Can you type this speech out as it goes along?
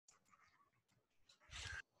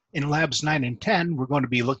In labs 9 and 10, we're going to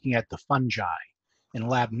be looking at the fungi. In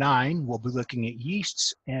lab 9, we'll be looking at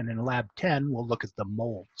yeasts, and in lab 10, we'll look at the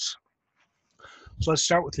molds. So let's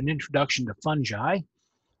start with an introduction to fungi.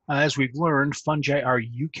 As we've learned, fungi are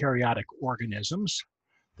eukaryotic organisms.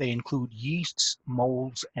 They include yeasts,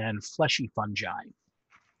 molds, and fleshy fungi.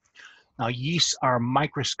 Now, yeasts are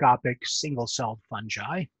microscopic single-celled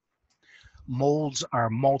fungi. Molds are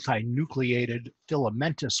multinucleated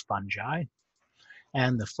filamentous fungi.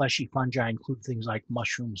 And the fleshy fungi include things like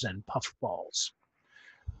mushrooms and puffballs.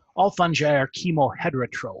 All fungi are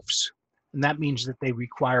chemoheterotrophs, and that means that they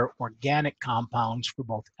require organic compounds for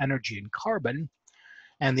both energy and carbon,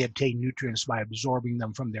 and they obtain nutrients by absorbing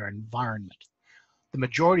them from their environment. The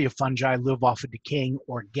majority of fungi live off of decaying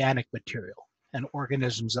organic material, and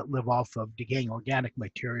organisms that live off of decaying organic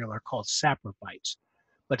material are called saprophytes.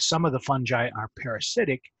 But some of the fungi are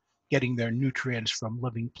parasitic, getting their nutrients from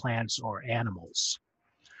living plants or animals.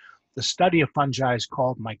 The study of fungi is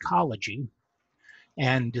called mycology,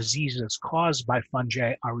 and diseases caused by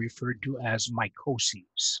fungi are referred to as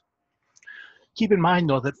mycoses. Keep in mind,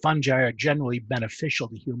 though, that fungi are generally beneficial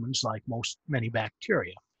to humans like many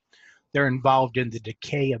bacteria. They're involved in the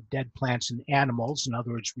decay of dead plants and animals, in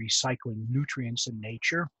other words, recycling nutrients in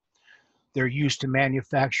nature. They're used to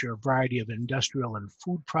manufacture a variety of industrial and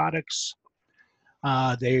food products.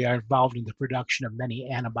 They are involved in the production of many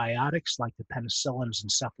antibiotics like the penicillins and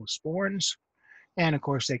cephalosporins. And of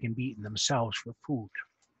course, they can be eaten themselves for food.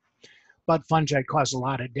 But fungi cause a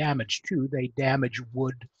lot of damage too. They damage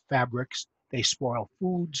wood, fabrics, they spoil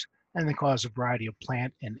foods, and they cause a variety of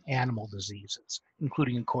plant and animal diseases,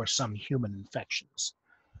 including, of course, some human infections.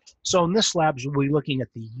 So in this lab, we'll be looking at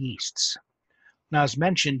the yeasts. Now, as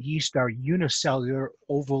mentioned, yeasts are unicellular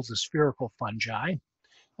oval to spherical fungi,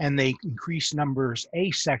 and they increase numbers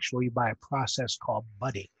asexually by a process called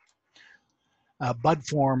budding. Bud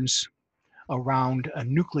forms around a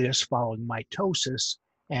nucleus following mitosis,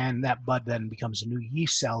 and that bud then becomes a new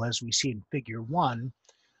yeast cell, as we see in figure 1,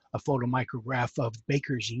 a photomicrograph of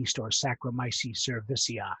baker's yeast or Saccharomyces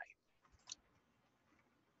cerevisiae.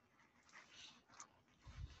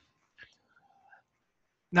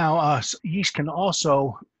 Now, yeast can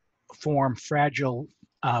also form fragile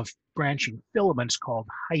branching filaments called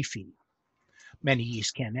hyphae. Many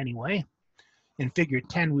yeast can anyway. In figure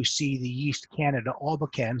 10, we see the yeast Candida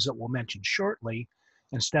albicans that we'll mention shortly,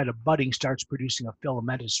 instead of budding, starts producing a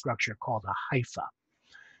filamentous structure called a hypha.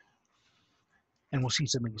 And we'll see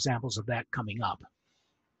some examples of that coming up.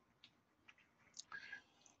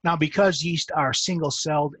 Now, because yeast are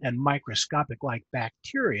single-celled and microscopic like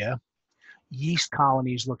bacteria, yeast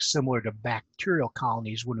colonies look similar to bacterial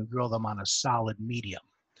colonies when we grow them on a solid medium.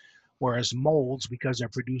 Whereas molds, because they're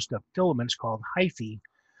produced of filaments called hyphae,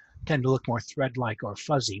 tend to look more thread-like or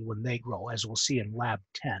fuzzy when they grow, as we'll see in lab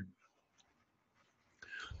 10.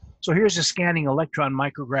 So here's a scanning electron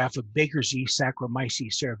micrograph of baker's yeast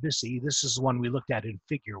Saccharomyces cerevisiae. This is the one we looked at in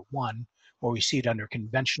figure 1, where we see it under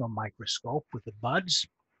conventional microscope with the buds.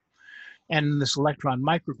 And in this electron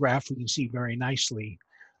micrograph, we can see very nicely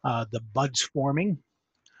the buds forming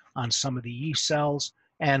on some of the yeast cells.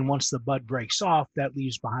 And once the bud breaks off, that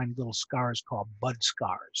leaves behind little scars called bud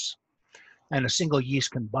scars. And a single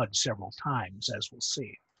yeast can bud several times, as we'll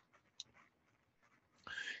see.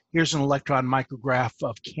 Here's an electron micrograph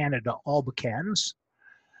of Candida albicans,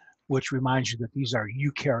 which reminds you that these are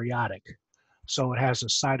eukaryotic. So it has a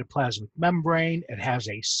cytoplasmic membrane, it has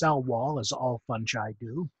a cell wall, as all fungi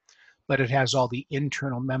do, but it has all the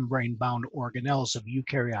internal membrane-bound organelles of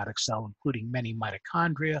eukaryotic cell, including many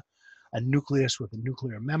mitochondria, a nucleus with a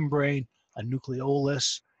nuclear membrane, a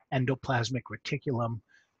nucleolus, endoplasmic reticulum,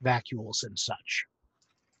 vacuoles, and such.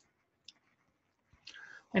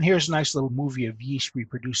 And here's a nice little movie of yeast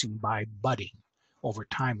reproducing by budding over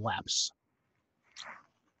time lapse.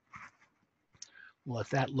 We'll let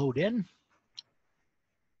that load in.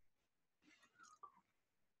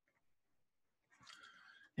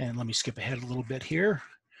 And let me skip ahead a little bit here,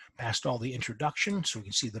 past all the introduction, so we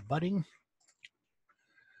can see the budding.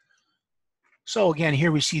 So again,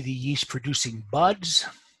 here we see the yeast producing buds.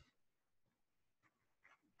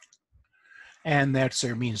 And that's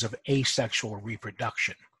their means of asexual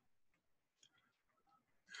reproduction.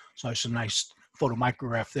 So there's a nice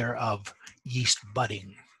photomicrograph there of yeast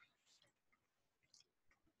budding.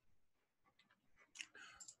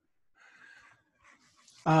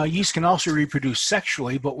 Yeast can also reproduce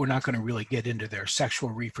sexually, but we're not going to really get into their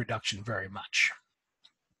sexual reproduction very much.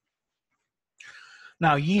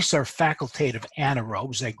 Now, yeasts are facultative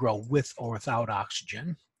anaerobes. They grow with or without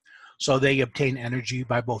oxygen. So they obtain energy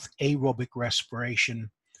by both aerobic respiration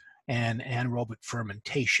and anaerobic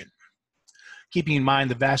fermentation. Keeping in mind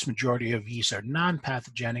the vast majority of yeasts are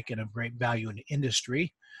non-pathogenic and of great value in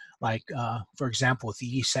industry, like, for example, with the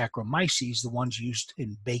yeast Saccharomyces, the ones used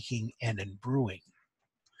in baking and in brewing.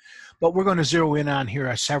 But we're going to zero in on here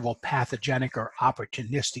are several pathogenic or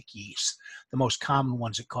opportunistic yeasts, the most common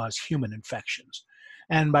ones that cause human infections.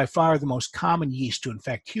 And by far the most common yeast to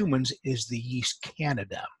infect humans is the yeast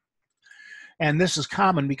Candida. And this is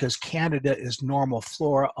common because Candida is normal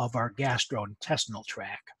flora of our gastrointestinal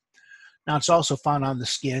tract. Now, it's also found on the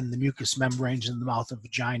skin, the mucous membranes in the mouth and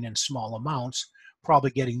vagina in small amounts,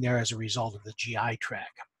 probably getting there as a result of the GI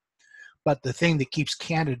tract. But the thing that keeps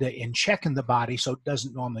Candida in check in the body so it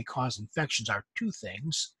doesn't normally cause infections are two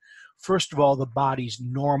things. First of all, the body's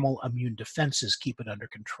normal immune defenses keep it under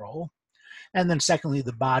control. And then secondly,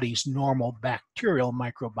 the body's normal bacterial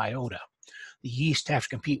microbiota. The yeast have to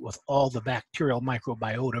compete with all the bacterial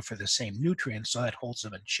microbiota for the same nutrients, so that holds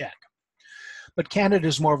them in check. But Candida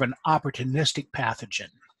is more of an opportunistic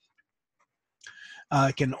pathogen.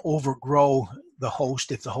 It can overgrow the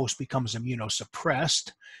host if the host becomes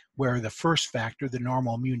immunosuppressed, where the first factor, the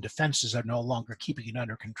normal immune defenses, are no longer keeping it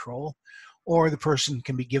under control, or the person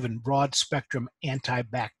can be given broad-spectrum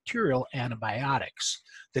antibacterial antibiotics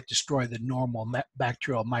that destroy the normal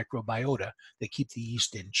bacterial microbiota that keep the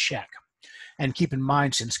yeast in check. And keep in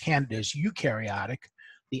mind, since Candida is eukaryotic,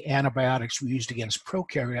 the antibiotics we used against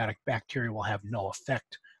prokaryotic bacteria will have no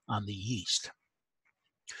effect on the yeast.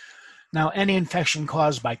 Now, any infection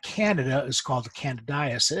caused by Candida is called a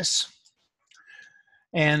candidiasis.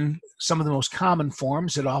 And some of the most common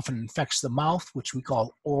forms, it often infects the mouth, which we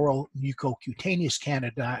call oral mucocutaneous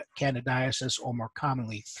candidiasis, or more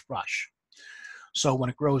commonly thrush. So when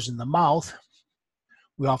it grows in the mouth,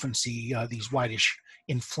 we often see these whitish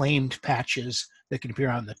inflamed patches that can appear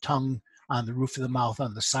on the tongue, on the roof of the mouth,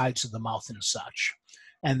 on the sides of the mouth and such.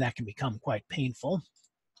 And that can become quite painful.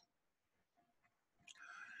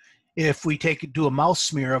 If we do a mouth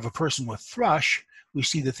smear of a person with thrush, we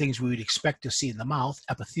see the things we would expect to see in the mouth,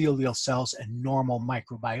 epithelial cells and normal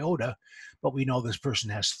microbiota, but we know this person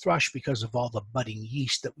has thrush because of all the budding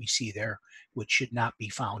yeast that we see there, which should not be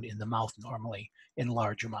found in the mouth normally in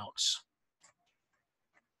large amounts.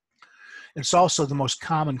 It's also the most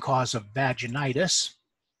common cause of vaginitis.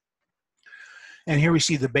 And here we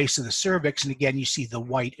see the base of the cervix, and again, you see the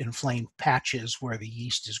white inflamed patches where the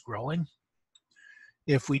yeast is growing.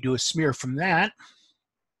 If we do a smear from that,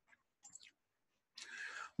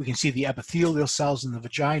 we can see the epithelial cells in the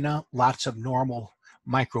vagina, lots of normal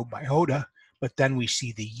microbiota, but then we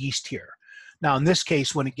see the yeast here. Now, in this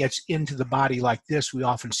case, when it gets into the body like this, we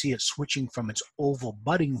often see it switching from its oval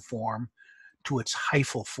budding form to its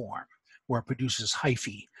hyphal form, where it produces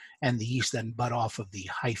hyphae, and the yeast then bud off of the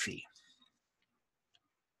hyphae.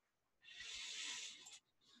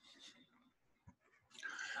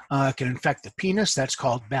 It can infect the penis. That's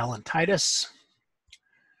called balanitis.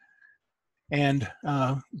 And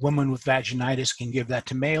women with vaginitis can give that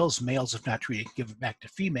to males. Males, if not treated, can give it back to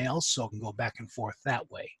females, so it can go back and forth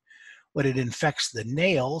that way. When it infects the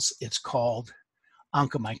nails, it's called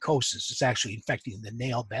onychomycosis. It's actually infecting the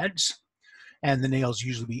nail beds, and the nails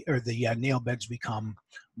nail beds become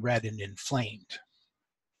red and inflamed.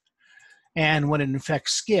 And when it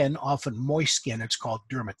infects skin, often moist skin, it's called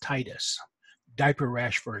dermatitis. Diaper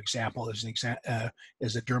rash, for example, is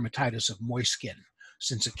a dermatitis of moist skin.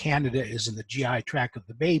 Since a Candida is in the GI tract of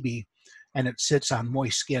the baby and it sits on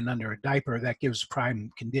moist skin under a diaper, that gives prime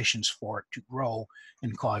conditions for it to grow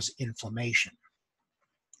and cause inflammation.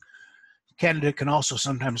 Candida can also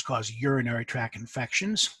sometimes cause urinary tract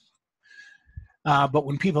infections. But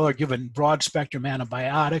when people are given broad-spectrum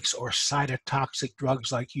antibiotics or cytotoxic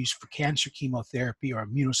drugs like used for cancer chemotherapy or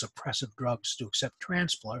immunosuppressive drugs to accept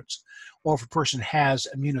transplants, or if a person has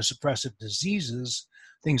immunosuppressive diseases,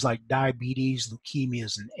 things like diabetes,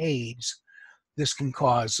 leukemias, and AIDS, this can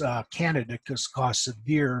cause Candida can cause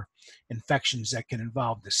severe infections that can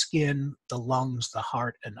involve the skin, the lungs, the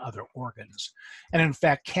heart, and other organs. And in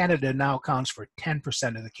fact, Candida now accounts for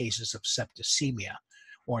 10% of the cases of septicemia,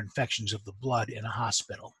 or infections of the blood in a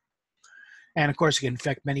hospital. And of course, it can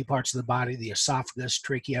infect many parts of the body, the esophagus,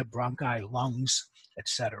 trachea, bronchi, lungs,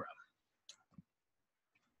 etc.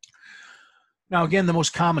 Now again, the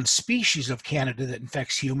most common species of Candida that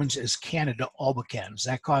infects humans is Candida albicans.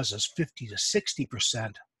 That causes 50 to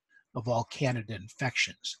 60% of all Candida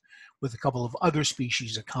infections, with a couple of other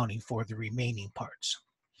species accounting for the remaining parts.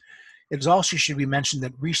 It also should be mentioned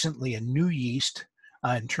that recently a new yeast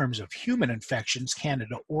in terms of human infections,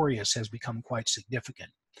 Candida aureus, has become quite significant.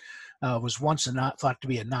 It was once thought to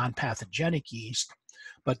be a non-pathogenic yeast,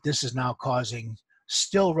 but this is now causing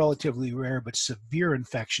Still relatively rare, but severe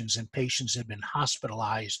infections in patients that have been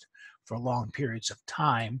hospitalized for long periods of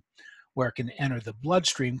time, where it can enter the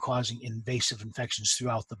bloodstream, causing invasive infections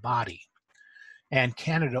throughout the body. And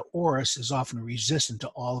Candida auris is often resistant to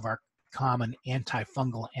all of our common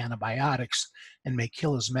antifungal antibiotics and may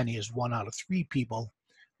kill as many as 1 out of 3 people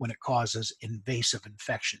when it causes invasive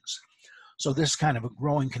infections. So this is kind of a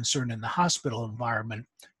growing concern in the hospital environment,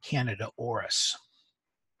 Candida auris.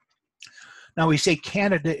 Now we say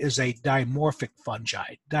Candida is a dimorphic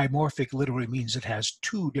fungi. Dimorphic literally means it has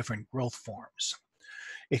 2 different growth forms.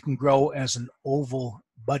 It can grow as an oval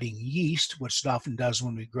budding yeast, which it often does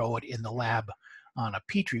when we grow it in the lab on a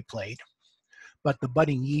Petri plate. But the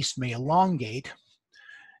budding yeast may elongate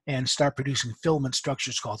and start producing filament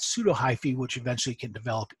structures called pseudohyphae, which eventually can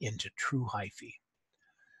develop into true hyphae.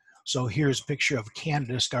 So here's a picture of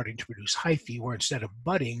Candida starting to produce hyphae, where instead of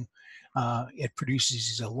budding, it produces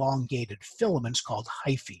these elongated filaments called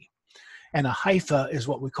hyphae. And a hypha is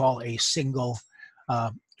what we call a single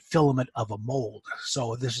filament of a mold.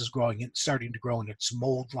 So this is starting to grow in its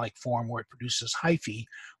mold-like form, where it produces hyphae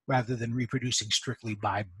rather than reproducing strictly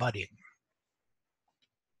by budding.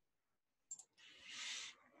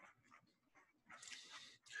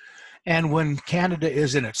 And when Candida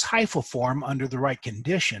is in its hyphal form under the right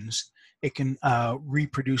conditions, it can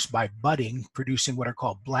reproduce by budding, producing what are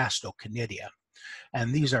called blastoconidia.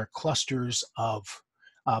 And these are clusters of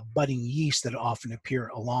budding yeast that often appear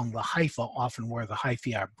along the hypha, often where the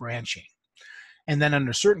hyphae are branching. And then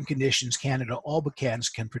under certain conditions, Candida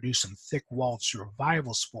albicans can produce some thick-walled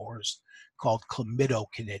survival spores called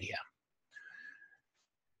chlamydoconidia.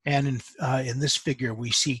 And in this figure, we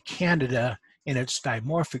see Candida in its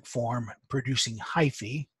dimorphic form producing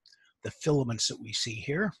hyphae, the filaments that we see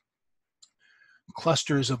here.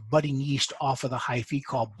 Clusters of budding yeast off of the hyphae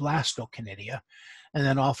called blastoconidia, and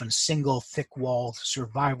then often single thick-walled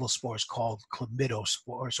survival spores called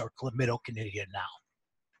chlamydospores or chlamydoconidia now.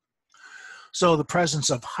 So the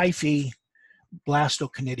presence of hyphae,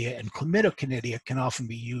 blastoconidia, and chlamydoconidia can often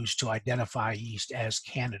be used to identify yeast as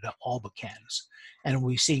Candida albicans. And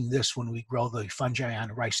we're seeing this when we grow the fungi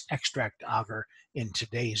on rice extract agar in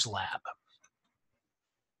today's lab.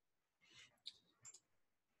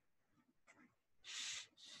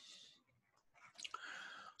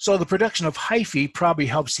 So the production of hyphae probably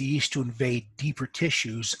helps the yeast to invade deeper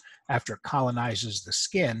tissues after it colonizes the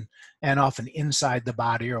skin, and often inside the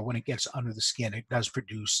body or when it gets under the skin, it does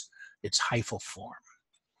produce its hyphal form.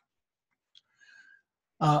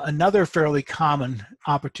 Another fairly common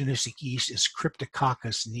opportunistic yeast is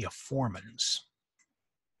Cryptococcus neoformans.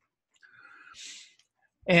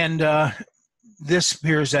 And this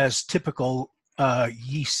appears as typical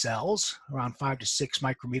yeast cells, around 5 to 6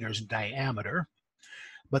 micrometers in diameter,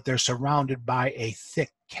 but they're surrounded by a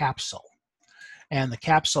thick capsule. And the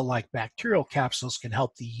capsule, like bacterial capsules, can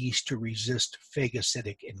help the yeast to resist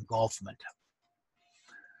phagocytic engulfment.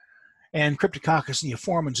 And Cryptococcus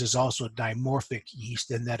neoformans is also a dimorphic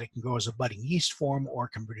yeast in that it can grow as a budding yeast form or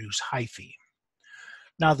can produce hyphae.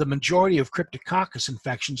 Now, the majority of Cryptococcus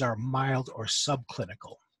infections are mild or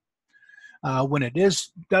subclinical. When it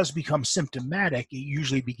does become symptomatic, it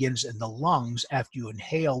usually begins in the lungs after you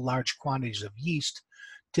inhale large quantities of yeast,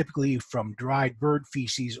 typically from dried bird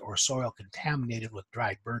feces or soil contaminated with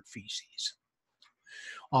dried bird feces,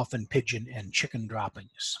 often pigeon and chicken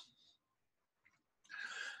droppings.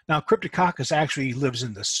 Now, Cryptococcus actually lives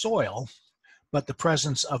in the soil, but the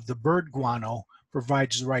presence of the bird guano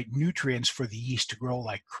provides the right nutrients for the yeast to grow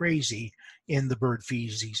like crazy in the bird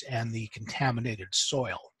feces and the contaminated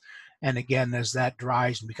soil. And again, as that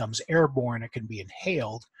dries and becomes airborne, it can be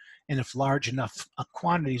inhaled. And if large enough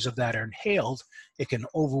quantities of that are inhaled, it can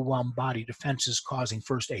overwhelm body defenses, causing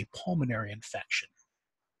first a pulmonary infection.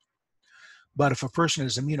 But if a person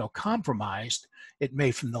is immunocompromised, it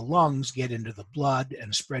may from the lungs get into the blood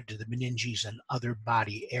and spread to the meninges and other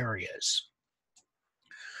body areas.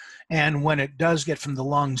 And when it does get from the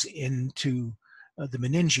lungs into the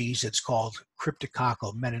meninges, it's called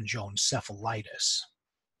cryptococcal meningoencephalitis.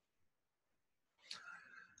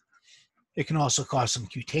 It can also cause some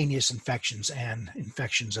cutaneous infections and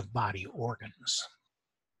infections of body organs.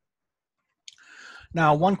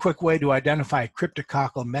 Now, one quick way to identify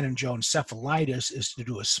cryptococcal meningoencephalitis is to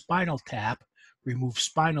do a spinal tap, remove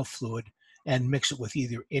spinal fluid, and mix it with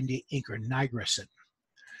either India ink or nigrosin.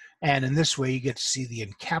 And in this way, you get to see the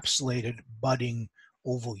encapsulated budding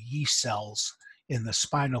oval yeast cells in the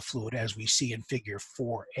spinal fluid, as we see in figure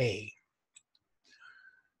 4A.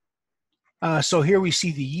 So here we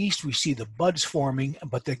see the yeast, we see the buds forming,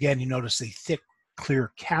 but again, you notice the thick,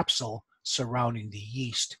 clear capsule surrounding the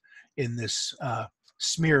yeast in this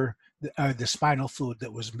smear the spinal fluid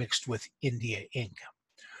that was mixed with India ink.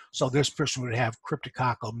 So this person would have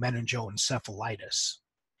cryptococcal meningoencephalitis,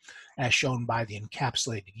 as shown by the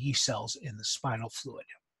encapsulated yeast cells in the spinal fluid.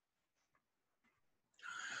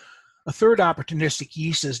 A third opportunistic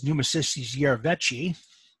yeast is Pneumocystis jirovecii,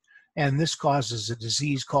 and this causes a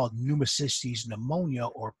disease called Pneumocystis pneumonia,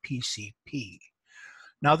 or PCP.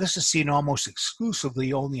 Now, this is seen almost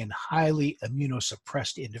exclusively only in highly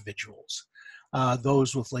immunosuppressed individuals,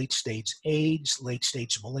 those with late-stage AIDS,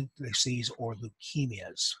 late-stage malignancies, or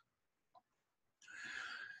leukemias.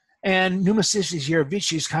 And Pneumocystis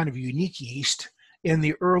jirovecii is kind of a unique yeast. In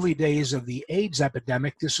the early days of the AIDS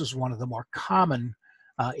epidemic, this was one of the more common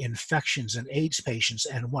infections in AIDS patients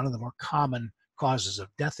and one of the more common causes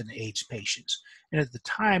of death in AIDS patients. And at the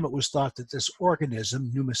time, it was thought that this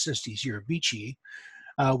organism, Pneumocystis jirovecii,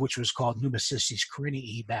 which was called Pneumocystis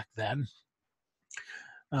carinii back then,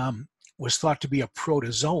 was thought to be a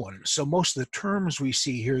protozoan. So most of the terms we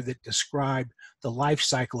see here that describe the life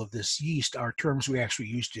cycle of this yeast are terms we actually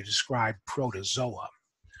use to describe protozoa.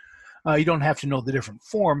 You don't have to know the different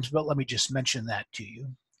forms, but let me just mention that to you.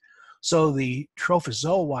 So the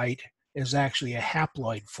trophozoite is actually a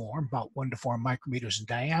haploid form, about 1 to 4 micrometers in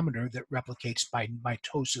diameter, that replicates by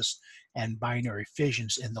mitosis and binary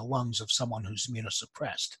fissions in the lungs of someone who's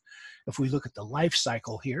immunosuppressed. If we look at the life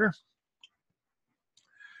cycle here,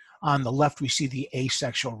 on the left we see the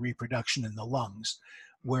asexual reproduction in the lungs,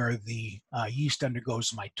 where the yeast undergoes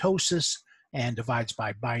mitosis and divides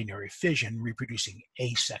by binary fission, reproducing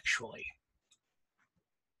asexually.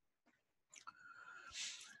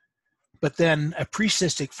 But then a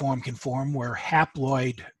precystic form can form where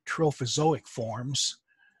haploid trophozoic forms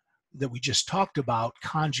that we just talked about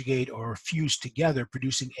conjugate or fuse together,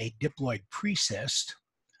 producing a diploid precyst,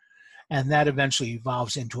 and that eventually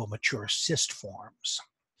evolves into a mature cyst forms.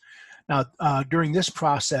 Now, during this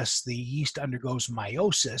process, the yeast undergoes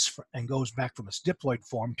meiosis and goes back from its diploid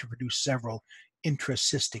form to produce several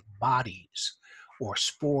intracystic bodies, or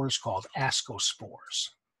spores called ascospores.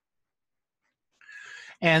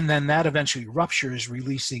 And then that eventually ruptures,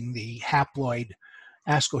 releasing the haploid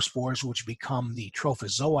ascospores, which become the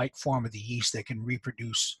trophozoite form of the yeast that can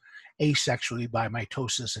reproduce asexually by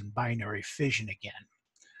mitosis and binary fission again.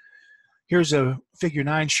 Here's a figure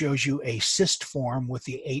 9, shows you a cyst form with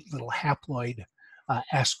the 8 little haploid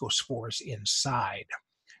ascospores inside.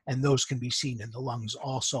 And those can be seen in the lungs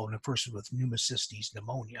also in a person with Pneumocystis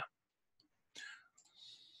pneumonia.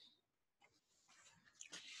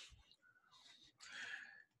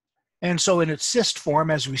 And so in its cyst form,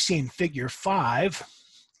 as we see in figure 5,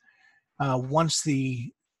 once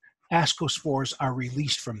the ascospores are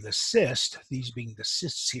released from the cyst, these being the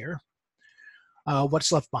cysts here,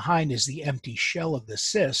 what's left behind is the empty shell of the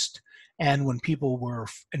cyst. And when people were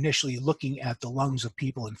initially looking at the lungs of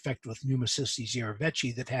people infected with Pneumocystis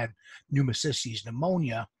jirovecii that had Pneumocystis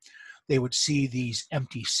pneumonia, they would see these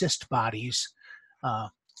empty cyst bodies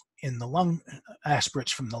in the lung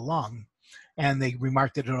aspirates from the lung. And they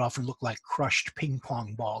remarked that it often looked like crushed ping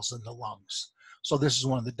pong balls in the lungs. So this is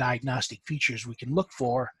one of the diagnostic features we can look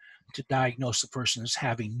for to diagnose the person as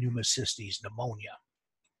having Pneumocystis pneumonia.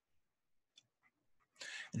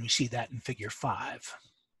 And we see that in figure 5.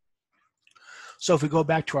 So if we go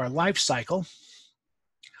back to our life cycle,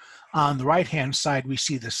 on the right-hand side, we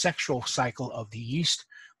see the sexual cycle of the yeast,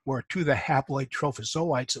 where 2 of the haploid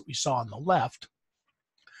trophozoites that we saw on the left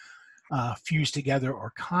fuse together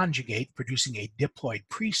or conjugate, producing a diploid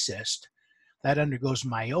precyst that undergoes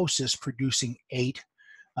meiosis, producing 8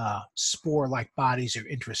 spore-like bodies or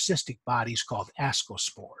intracystic bodies called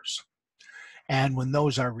ascospores. And when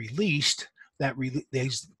those are released,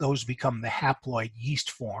 those become the haploid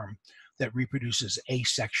yeast form that reproduces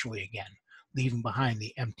asexually again, leaving behind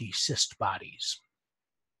the empty cyst bodies.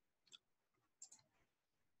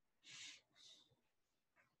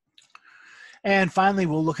 And finally,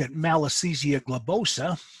 we'll look at Malassezia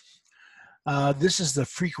globosa. This is the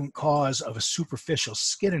frequent cause of a superficial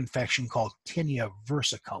skin infection called tinea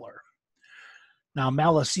versicolor. Now,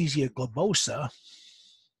 Malassezia globosa,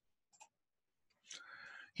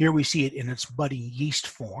 here we see it in its budding yeast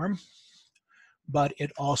form, but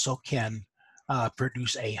it also can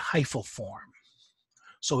produce a hyphal form.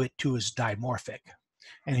 So it too is dimorphic.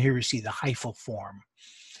 And here we see the hyphal form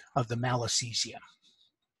of the Malassezia.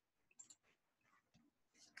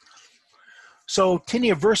 So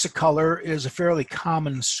tinea versicolor is a fairly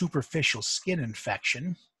common superficial skin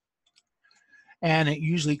infection, and it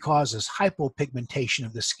usually causes hypopigmentation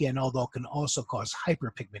of the skin, although it can also cause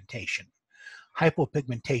hyperpigmentation.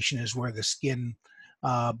 Hypopigmentation is where the skin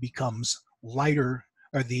becomes lighter,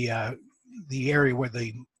 or the the area where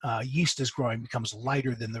the yeast is growing becomes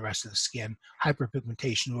lighter than the rest of the skin,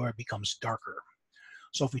 hyperpigmentation where it becomes darker.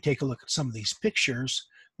 So if we take a look at some of these pictures,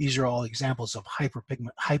 these are all examples of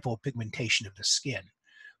hypopigmentation of the skin.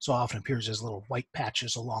 So often appears as little white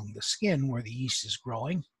patches along the skin where the yeast is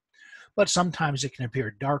growing, but sometimes it can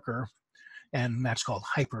appear darker, and that's called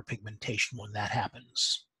hyperpigmentation when that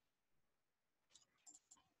happens.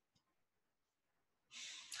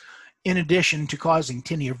 In addition to causing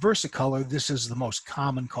tinea versicolor, this is the most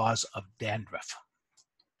common cause of dandruff.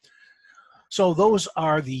 So those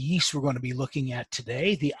are the yeasts we're going to be looking at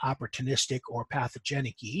today, the opportunistic or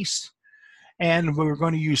pathogenic yeast. And we're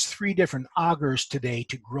going to use 3 different agars today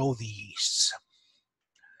to grow the yeasts.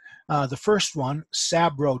 The first one,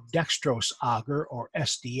 sabrodextrose agar, or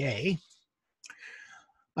SDA.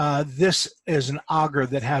 This is an agar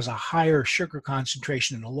that has a higher sugar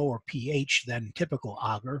concentration and a lower pH than typical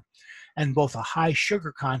agar, and both a high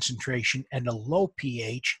sugar concentration and a low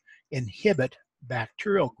pH inhibit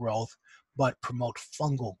bacterial growth but promote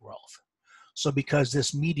fungal growth. So because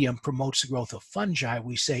this medium promotes the growth of fungi,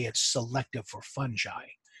 we say it's selective for fungi.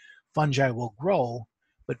 Fungi will grow,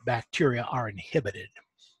 but bacteria are inhibited.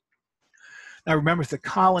 Now remember, if the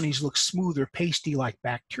colonies look smooth or pasty like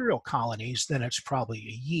bacterial colonies, then it's probably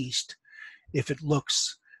a yeast. If it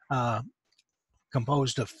looks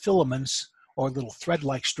composed of filaments or little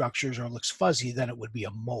thread-like structures or looks fuzzy, then it would be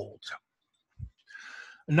a mold.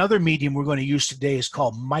 Another medium we're going to use today is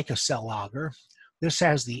called Microcell agar. This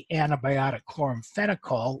has the antibiotic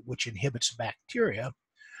chloramphenicol, which inhibits bacteria,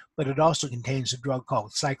 but it also contains a drug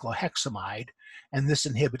called cyclohexamide, and this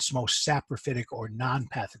inhibits most saprophytic or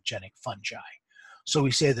non-pathogenic fungi. So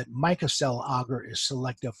we say that Microcell agar is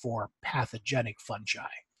selective for pathogenic fungi.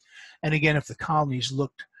 And again, if the colonies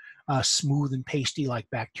looked smooth and pasty like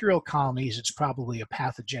bacterial colonies, it's probably a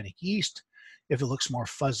pathogenic yeast. If it looks more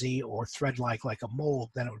fuzzy or thread-like like a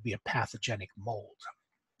mold, then it would be a pathogenic mold.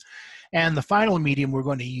 And the final medium we're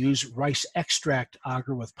going to use, rice extract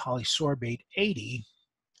agar with polysorbate 80,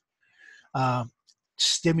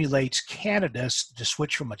 stimulates Candidus to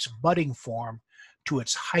switch from its budding form to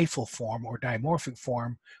its hyphal form or dimorphic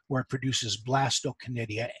form, where it produces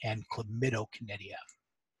blastoconidia and chlamydoconidia.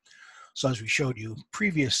 So as we showed you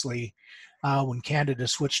previously, when Candida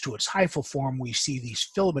switched to its hyphal form, we see these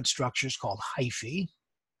filament structures called hyphae.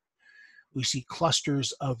 We see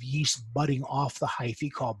clusters of yeast budding off the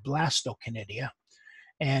hyphae called blastoconidia.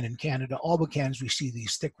 And in Candida albicans, we see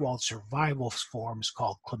these thick-walled survival forms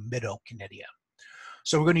called chlamydoconidia.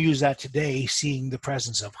 So we're going to use that today, seeing the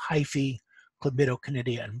presence of hyphae,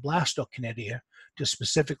 chlamydoconidia, and blastoconidia to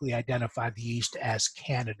specifically identify the yeast as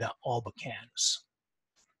Candida albicans.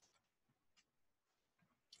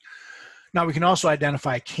 Now we can also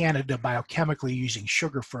identify Candida biochemically using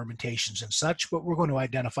sugar fermentations and such, but we're going to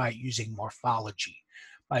identify it using morphology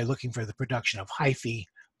by looking for the production of hyphae,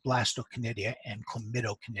 blastoconidia, and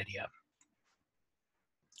chlamydoconidia.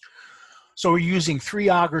 So we're using 3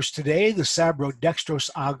 agars today, the sabrodextrose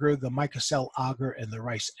agar, the Microcell agar, and the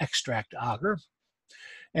rice extract agar.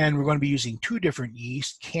 And we're going to be using 2 different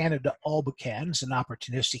yeasts, Candida albicans, an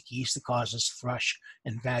opportunistic yeast that causes thrush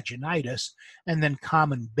and vaginitis, and then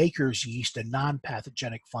common baker's yeast, a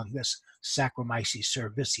non-pathogenic fungus, Saccharomyces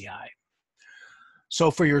cerevisiae. So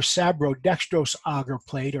for your sabrodextrose agar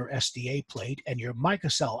plate or SDA plate and your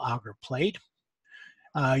Microcell agar plate,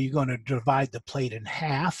 you're going to divide the plate in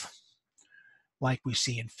half, like we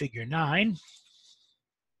see in figure 9.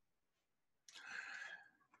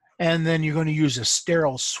 And then you're going to use a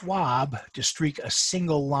sterile swab to streak a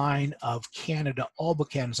single line of Candida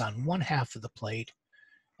albicans on one half of the plate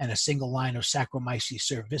and a single line of Saccharomyces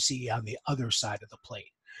cerevisiae on the other side of the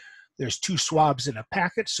plate. There's 2 swabs in a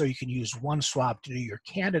packet, so you can use one swab to do your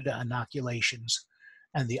Candida inoculations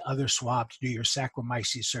and the other swab to do your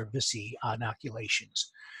Saccharomyces cerevisiae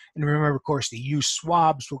inoculations. And remember, of course, the used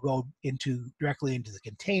swabs will go directly into the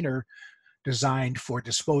container designed for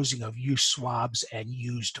disposing of used swabs and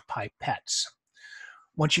used pipettes.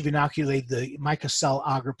 Once you've inoculated the Microcell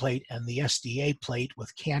agar plate and the SDA plate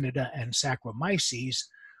with Candida and Saccharomyces,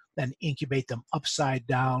 then incubate them upside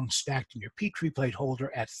down, stacked in your Petri plate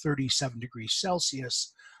holder at 37 degrees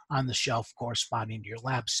Celsius on the shelf corresponding to your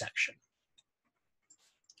lab section.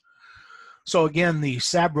 So again, the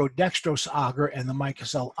sabrodextrose agar and the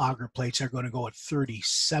Microcell agar plates are going to go at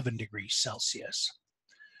 37 degrees Celsius.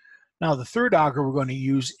 Now the third agar we're going to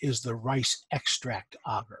use is the rice extract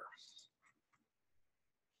agar.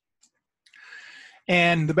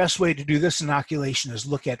 And the best way to do this inoculation is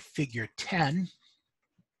look at figure 10.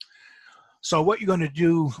 So what you're going to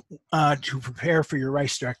do to prepare for your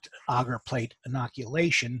rice extract agar plate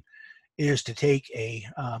inoculation is to take a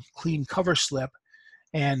clean cover slip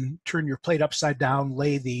and turn your plate upside down,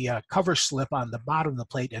 lay the cover slip on the bottom of the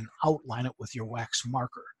plate and outline it with your wax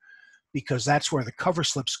marker, because that's where the cover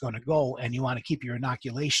slip's going to go, and you want to keep your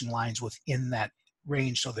inoculation lines within that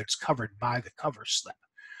range so that it's covered by the cover slip.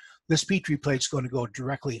 This Petri plate's going to go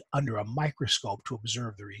directly under a microscope to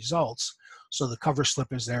observe the results. So the cover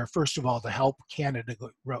slip is there, first of all, to help Candida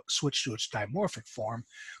switch to its dimorphic form,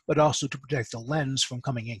 but also to protect the lens from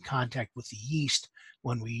coming in contact with the yeast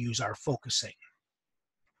when we use our focusing.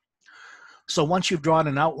 So once you've drawn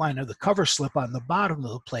an outline of the cover slip on the bottom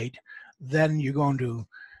of the plate, then you're going to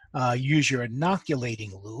use your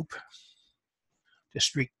inoculating loop to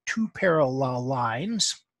streak 2 parallel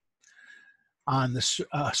lines on the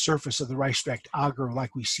surface of the rice-extract agar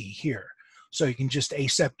like we see here. So you can just,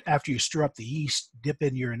 after you stir up the yeast, dip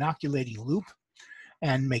in your inoculating loop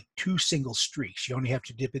and make 2 single streaks. You only have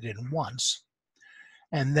to dip it in once.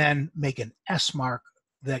 And then make an S mark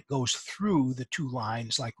that goes through the 2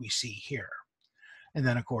 lines like we see here. And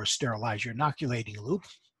then, of course, sterilize your inoculating loop.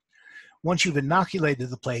 Once you've inoculated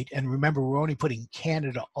the plate, and remember, we're only putting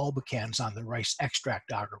Candida albicans on the rice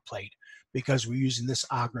extract agar plate because we're using this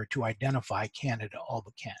agar to identify Candida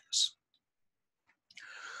albicans.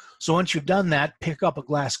 So once you've done that, pick up a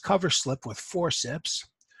glass cover slip with forceps,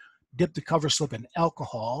 dip the cover slip in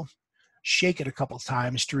alcohol, shake it a couple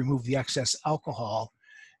times to remove the excess alcohol,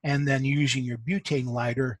 and then using your butane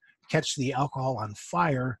lighter, catch the alcohol on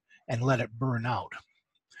fire and let it burn out.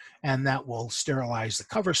 And that will sterilize the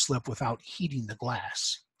cover slip without heating the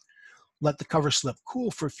glass. Let the cover slip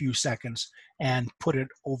cool for a few seconds and put it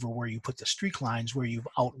over where you put the streak lines where you've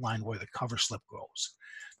outlined where the cover slip goes.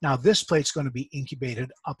 Now this plate's going to be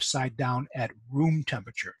incubated upside down at room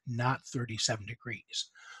temperature, not 37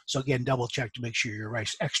 degrees. So again, double check to make sure your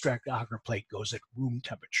rice extract agar plate goes at room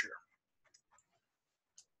temperature.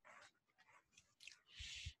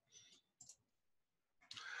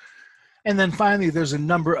 And then finally, there's a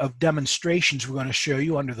number of demonstrations we're going to show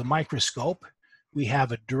you under the microscope. We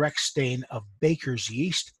have a direct stain of baker's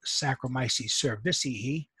yeast, Saccharomyces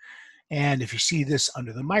cerevisiae. And if you see this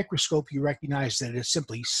under the microscope, you recognize that it's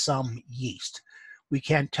simply some yeast. We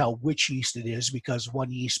can't tell which yeast it is because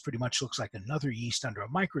one yeast pretty much looks like another yeast under a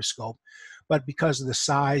microscope. But because of the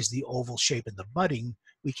size, the oval shape, and the budding,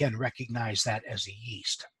 we can recognize that as a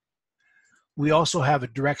yeast. We also have a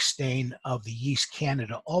direct stain of the yeast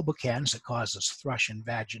Candida albicans that causes thrush and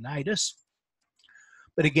vaginitis.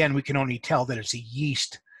 But again, we can only tell that it's a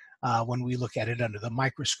yeast when we look at it under the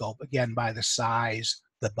microscope, again, by the size,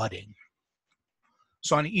 the budding.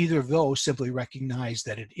 So on either of those, simply recognize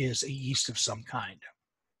that it is a yeast of some kind.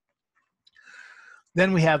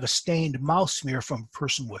 Then we have a stained mouth smear from a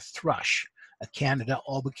person with thrush, a Candida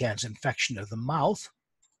albicans infection of the mouth.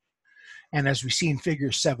 And as we see in figure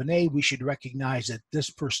 7a, we should recognize that this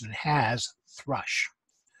person has thrush.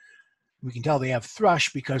 We can tell they have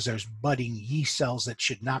thrush because there's budding yeast cells that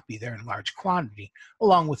should not be there in large quantity,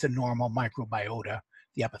 along with the normal microbiota,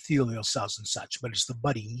 the epithelial cells and such. But it's the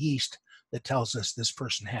budding yeast that tells us this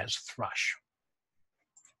person has thrush.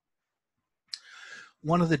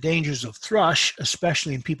 One of the dangers of thrush,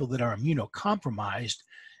 especially in people that are immunocompromised,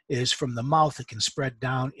 is from the mouth it can spread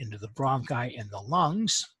down into the bronchi and the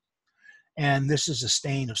lungs. And this is a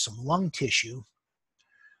stain of some lung tissue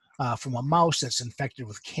from a mouse that's infected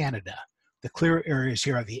with Candida. The clear areas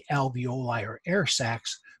here are the alveoli or air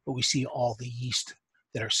sacs, but we see all the yeast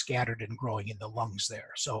that are scattered and growing in the lungs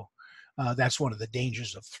there. So that's one of the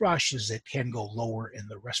dangers of thrush, is it can go lower in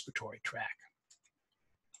the respiratory tract.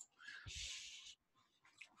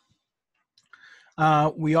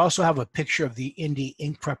 We also have a picture of the India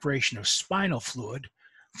ink preparation of spinal fluid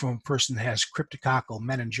from a person that has cryptococcal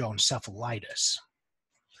meningoencephalitis.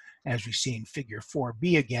 As we see in figure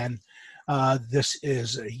 4b again, this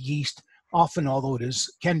is a yeast. Often, although it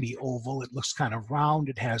can be oval, it looks kind of round.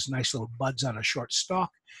 It has nice little buds on a short stalk,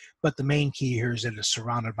 but the main key here is that it's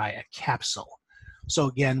surrounded by a capsule. So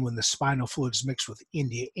again, when the spinal fluid is mixed with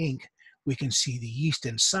India ink, we can see the yeast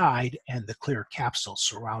inside and the clear capsule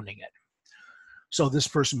surrounding it. So this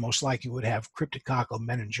person most likely would have cryptococcal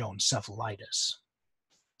meningoencephalitis.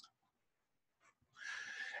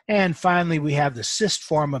 And finally, we have the cyst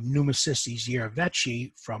form of Pneumocystis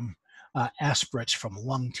yereveci from aspirates from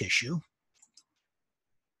lung tissue.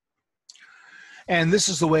 And this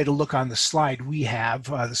is the way to look on the slide we have.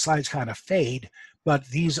 The slides kind of fade, but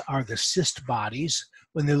these are the cyst bodies.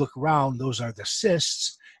 When they look around, those are the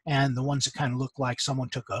cysts, and the ones that kind of look like someone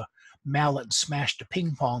took a mallet and smashed a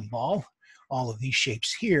ping pong ball. All of these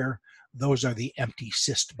shapes here, those are the empty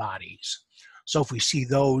cyst bodies. So if we see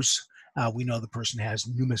those, we know the person has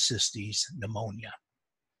Pneumocystis pneumonia.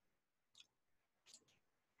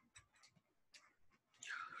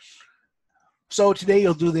 So today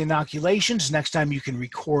you'll do the inoculations. Next time you can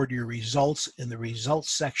record your results in the results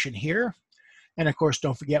section here. And of course,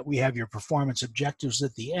 don't forget we have your performance objectives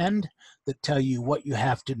at the end that tell you what you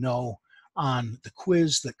have to know on the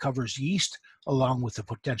quiz that covers yeast, along with the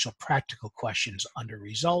potential practical questions under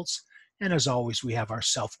results. And as always, we have our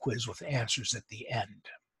self-quiz with answers at the end.